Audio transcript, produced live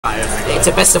It's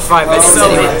a best of 5 matches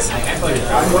anyways.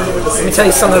 Let me tell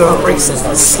you something about Braixen.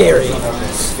 It's scary.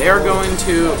 They're going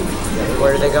to...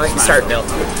 Where are they going? Start build.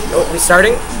 Oh, we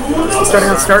starting? Starting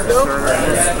on start build?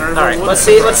 Alright, let's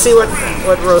see what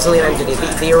Rosalina did.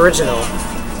 The original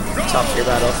top tier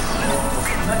battle.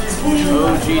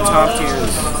 OG top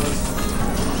tiers.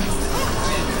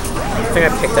 I think I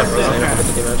picked up Rosalina for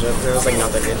the matchup. It was like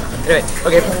not that good. Anyway,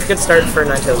 okay, good start for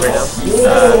 9Tales right now.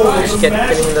 Just getting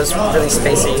those really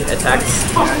spacey attacks.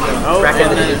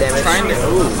 Racking the damage. Trying to...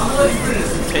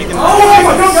 Taking the...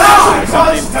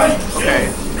 Okay.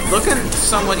 Looking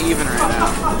somewhat even right now.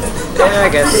 Yeah, I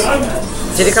guess.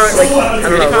 Did it come like I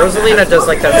don't know? Rosalina does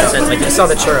like 30%. Like you saw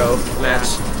the churro match,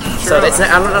 so it's not,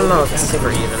 I don't know if it's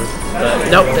super even. But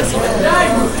nope, it's even.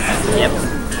 Yep,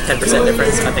 10%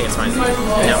 difference. I think it's fine. No,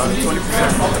 20%.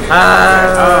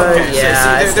 Okay, yeah, so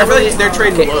it's definitely they're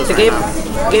trading blows. The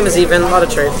game is even. A lot of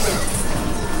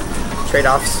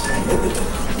trade-offs.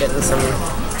 Getting some.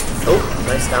 Oh,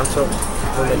 nice down tilt.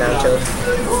 Moving down to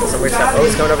some weird stuff. Oh,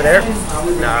 he's going over there.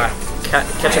 Nah,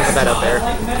 catching the bet up there.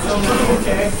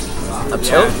 Up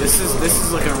tilt. Yeah, this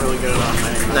is looking really good on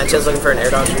my... 9Tales looking for an air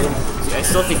dodge. Yeah, I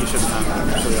still think you should have done that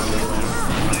actually on this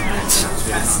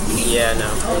lane. Yeah, no.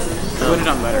 Would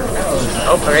have done better.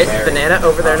 Oh, alright, banana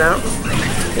over there now.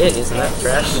 He ain't using that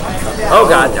trash. Oh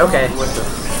god, okay.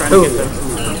 Trying to get the...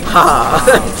 Ha!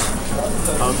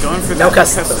 Oh, going for no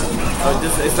custom. Oh,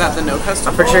 is that the no custom?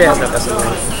 I'm pretty sure he has no custom.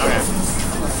 Okay.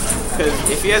 Because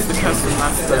if he has the custom,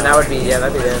 then that would be, yeah,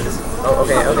 that'd be the end. Oh,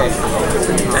 okay.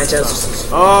 9Tales.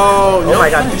 Oh, no. Oh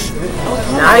my god.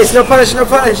 Nice, no punish. It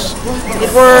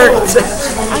worked!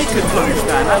 I could punish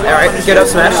that. Alright, good up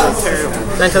smash.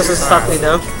 9Tales is stock lead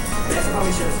now.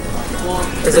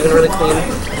 He's looking really clean.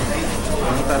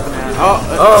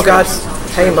 Oh god.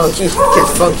 Hey monkey, get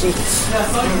funky.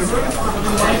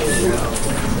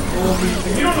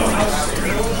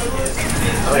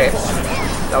 Okay.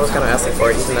 I was kind of asking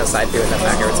for it, using that side through and that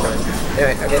back air was coming.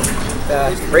 Anyway, okay.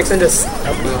 Braixen just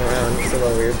up being around. It's a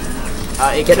little weird.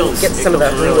 Get some of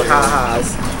the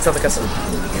ooh-ha-has. It's not the custom.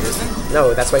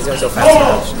 No, that's why he's going so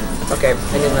fast. Okay,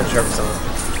 I need another sharp for someone.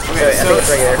 Okay, so I think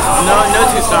it's regular. No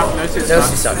two stock. No two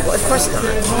stock. Well, of course not.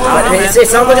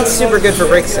 It's not looking super good for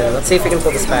Braixen. Let's see if we can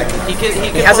pull this back. He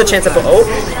has a chance to pull. Oh!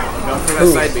 Going for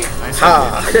that side B. Nice.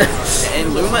 Ha!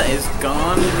 And Luma is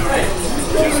gone.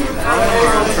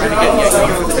 Trying to get nice and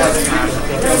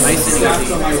easy.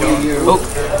 Oh,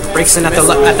 Braixen at the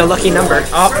lucky number.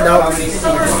 Oh no!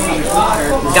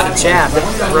 Got jabbed.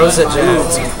 Rosa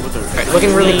jabbed. Right,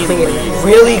 looking really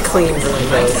clean for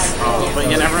like this. Oh, but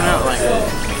you never know. Like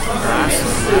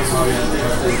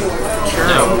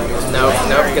no,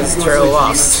 because Churro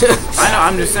lost. I know.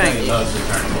 I'm just saying.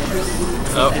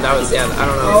 Oh, that was, yeah, I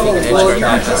don't know if he can edge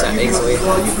guard that easily.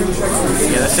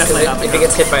 Yeah, that's definitely not. If he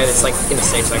gets hit by it, it's like in a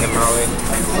stage second probably.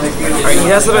 Alright,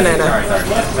 he has the banana.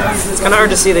 It's kind of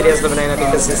hard to see that he has the banana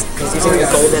because he's using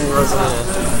the golden Rosalina.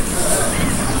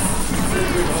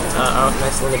 Oh,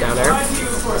 nice little down air.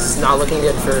 This is not looking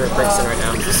good for Braixen right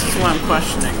now. This is what I'm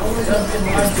questioning.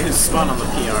 His spot on the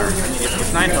PR. I mean,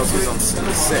 if 9Tales was on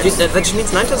the 6. Dude, that just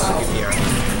means 9Tales should be PR.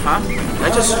 Huh?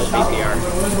 9Tales should be PR.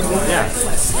 Yeah.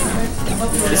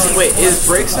 Wait, is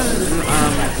Braixen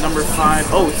number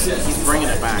 5? Oh, he's bringing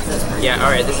it back. Yeah,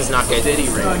 alright, this is not good. Did he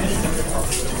rage?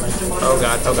 Oh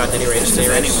god, did he rage?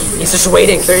 He's just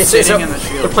waiting. They're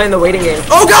playing the waiting game.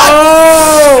 Oh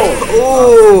god!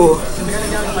 Oh! Ooh!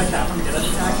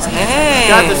 Dang!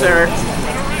 Got this, Eric.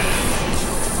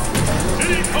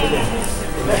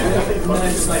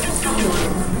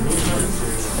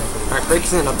 Alright,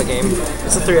 Braixen up the game.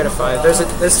 It's a 3 out of 5.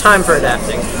 There's time for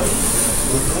adapting.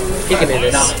 He can do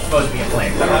this.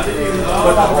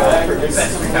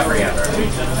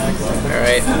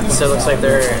 Alright, so it looks like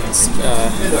they're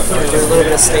doing a little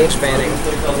bit of stage banning.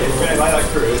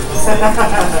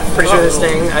 Pretty sure they're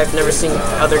staying. I've never seen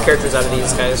other characters out of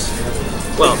these guys.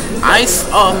 Well,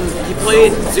 he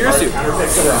played Zero Suit.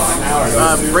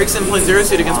 Braixen played Zero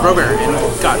Suit against Brobear and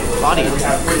got bodied.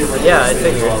 Yeah, I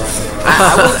figured.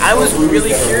 I was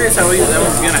really curious how that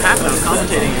was going to happen. I was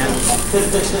commentating, and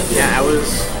yeah,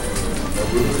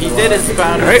 he did his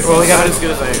about Alright, well, we got as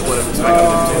good as I would have expected him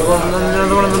to. Well,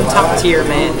 another one of them top tier,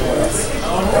 man.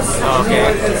 Oh,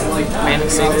 okay. Manning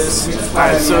Sages.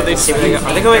 Alright, so they see what they got.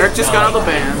 Are they going? Eric just got out of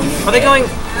the band. Are they going?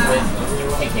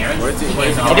 Where's he?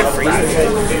 Did it freeze? No,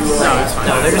 it's fine.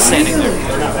 No, they're just standing there.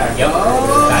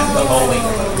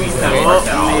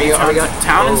 Are we going?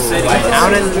 Town and city.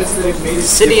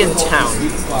 City and town.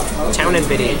 Town and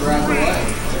biddy.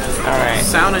 Alright.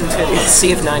 Sound and titty. Let's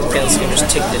see if 9Tales can just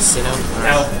take this, you know?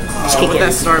 with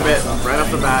that star bit right off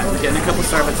the bat. Getting a couple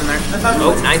star bits in there.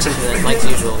 Oh, 19% like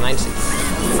usual. 19.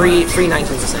 Free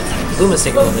 19%. Luma's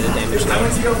taking a little bit of damage now.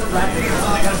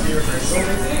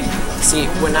 See,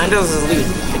 when 9Tales is lead,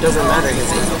 it doesn't matter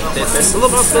because there's still a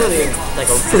possibility of like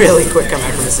a really quick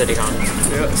comeback from the Citycon.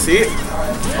 Yeah, see?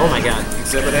 Oh my god.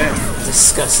 Exhibit A.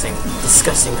 Disgusting.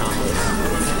 Disgusting combos.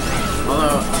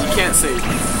 Although, you can't say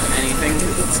anything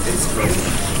because it's broken.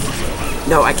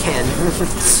 No, I can.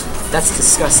 That's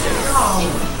disgusting.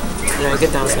 You know,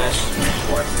 good down smash.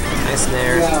 Nice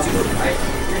nair.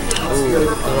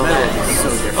 Ooh,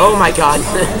 oh my god.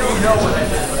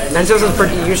 9Tales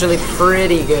is usually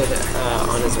pretty good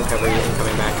on his recovery and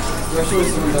coming back.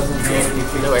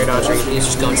 No air dodge, he's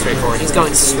just going straight forward. He's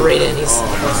going straight in. He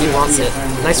wants it.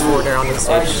 Nice forward air on the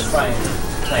stage.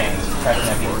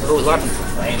 Oh, left.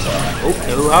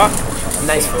 Oh,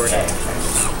 nice forward air.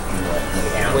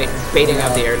 Wait, baiting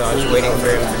out the air dodge, waiting for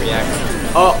him to react.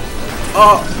 Oh!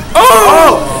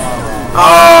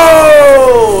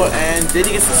 And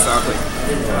Diddy gets the stock lead.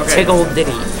 Okay. Take old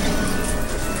Diddy.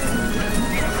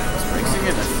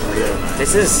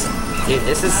 This is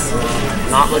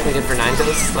not looking good for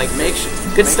 9Tales. Like,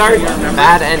 good start,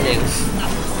 bad ending.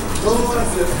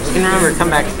 You can remember, come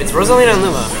back. It's Rosalina and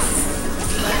Luma.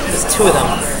 There's two of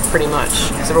them, pretty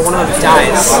much. Except for one of them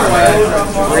dies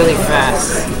really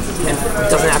fast and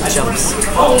doesn't have jumps.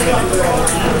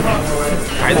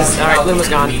 Alright, Luma's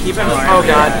gone. Keep in mind. Oh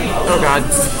god. Oh god.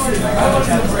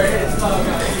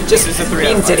 Just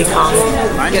being Diddy Kong.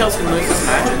 9Tales can lose this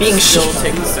match and being still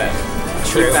take the set.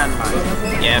 True. Keep that in mind.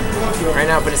 Yeah. Right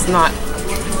now, but it's not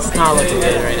looking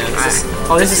good right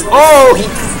now. This is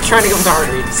he's trying to go for the hard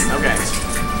reads. Okay.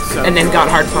 So, and then got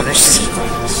hard punished.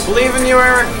 Believe in you,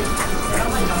 Eric.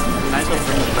 9Tales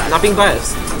brings it back. Not being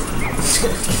biased. 100%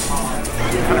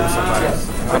 biased.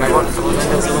 But I want to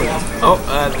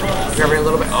recovering a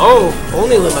little bit. Oh,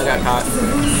 only Luma got caught.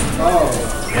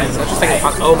 Yeah, so just like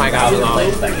oh my god, Luma.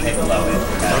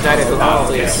 Don't die to Luma,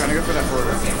 please. Trying to go for that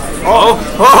forward. Oh!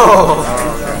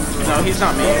 No, he's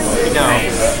not me. No,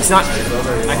 he's not.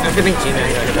 I think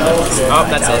G-Man got it. Oh,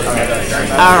 that's it.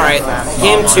 Alright,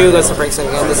 game 2 goes to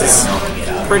Braixen again. This is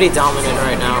pretty dominant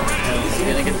right now. Is he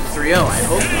gonna get 3-0? I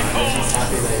hope not.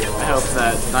 I hope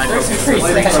that 9Tales gets 3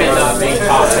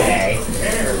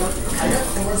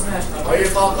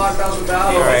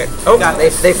 Alright. Oh,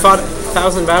 they fought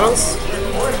 1,000 battles?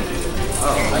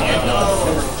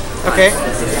 Okay.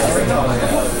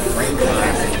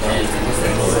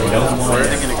 Where are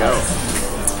they gonna go?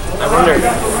 I wonder.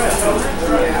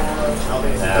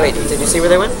 Wait, did you see where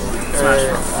they went? I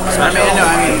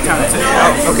mean, commentating.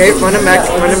 Oh, okay, run him back.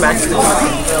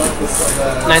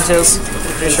 9Tales.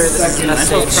 Pretty sure this is the best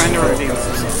stage. Trying to redeem.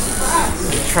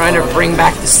 Trying to bring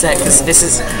back the set, because this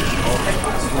is...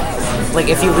 Like,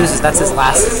 if he loses, that's his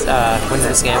last win of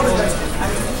this game.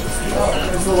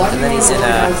 And then he's in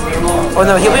oh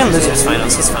no, he'll be in losers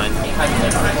finals. He's fine.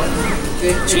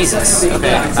 Jesus.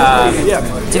 Okay.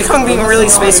 Diddy Kong being really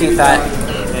spacey with that.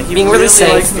 Being really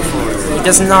safe. He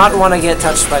does not want to get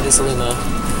touched by this Luma.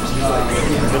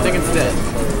 Good thing it's dead.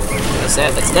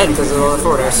 It's dead because of the lower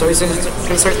forwarder. So he's going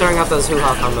to start throwing out those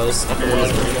hoo-ha combos after one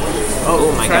is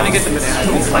oh my god. Trying to get the banana.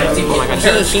 Oh my god.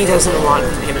 He doesn't want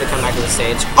him to come back to the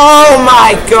stage. Oh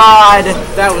my god!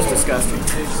 That was disgusting.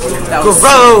 That was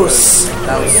gross!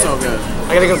 That was so good.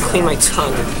 I gotta go clean my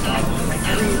tongue. I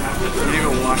need to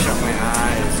go wash out my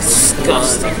eyes.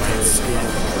 Disgusting.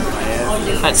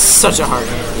 That's such a hard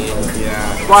game.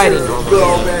 Yeah. Why didn't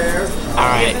normal?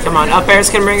 Alright, come on. Up airs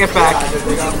can bring it back.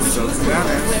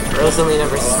 Rosalina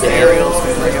versus Ariel.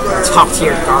 Top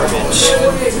tier garbage.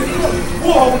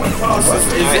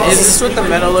 Is this what the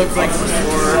meta looked like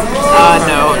before?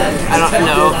 No. I don't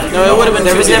know. No, it would have been.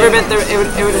 There was never been. It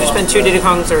would have just been 2 Diddy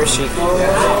Kongs or a Sheik.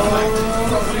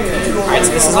 Alright,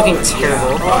 so this is looking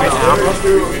terrible right now.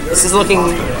 This is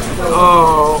looking.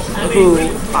 Oh. Ooh.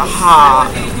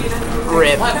 Aha.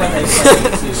 Rip.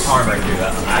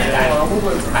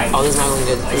 Oh, this is not looking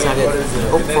good. This is not good.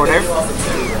 Oh, forward air.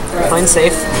 Playing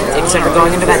safe. Except for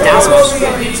going into that down smash.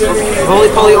 Roly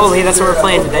poly oly, that's what we're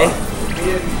playing today.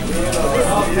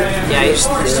 Yeah, you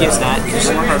just use that.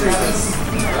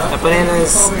 That banana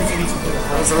is...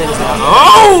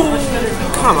 Oh!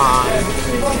 Come on.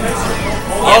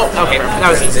 Yep, okay, that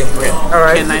was easy.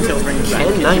 Alright. Can 9Tales bring this back?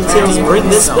 Can 9Tales bring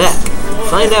this back?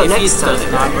 Find out next time. If he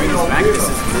does not bring this back,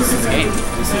 this is game.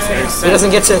 This is very set. He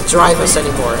doesn't get to drive us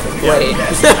anymore. Wait.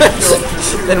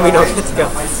 Then we don't get to go.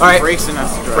 Alright. Braixen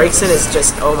has to drive. Braixen is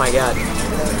just, oh my god.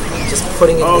 Just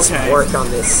putting in this work on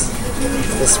this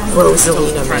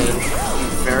Rosalina main.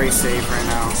 Very safe right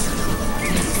now.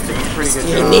 pretty good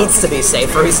He job. needs to be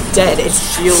safe or he's dead. It's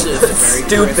Shield is very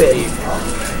stupid. crispy.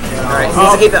 Alright, he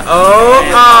needs to keep it. Oh!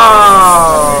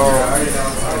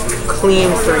 Clean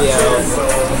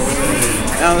 3-0.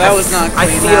 No, that was not clean.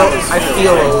 I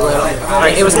feel a little.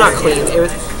 Alright, it was not clean.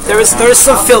 There was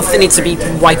some filth that needs to be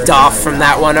wiped off from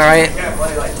that one. All right,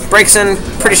 Braixen,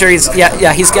 pretty sure he's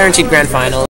guaranteed grand final.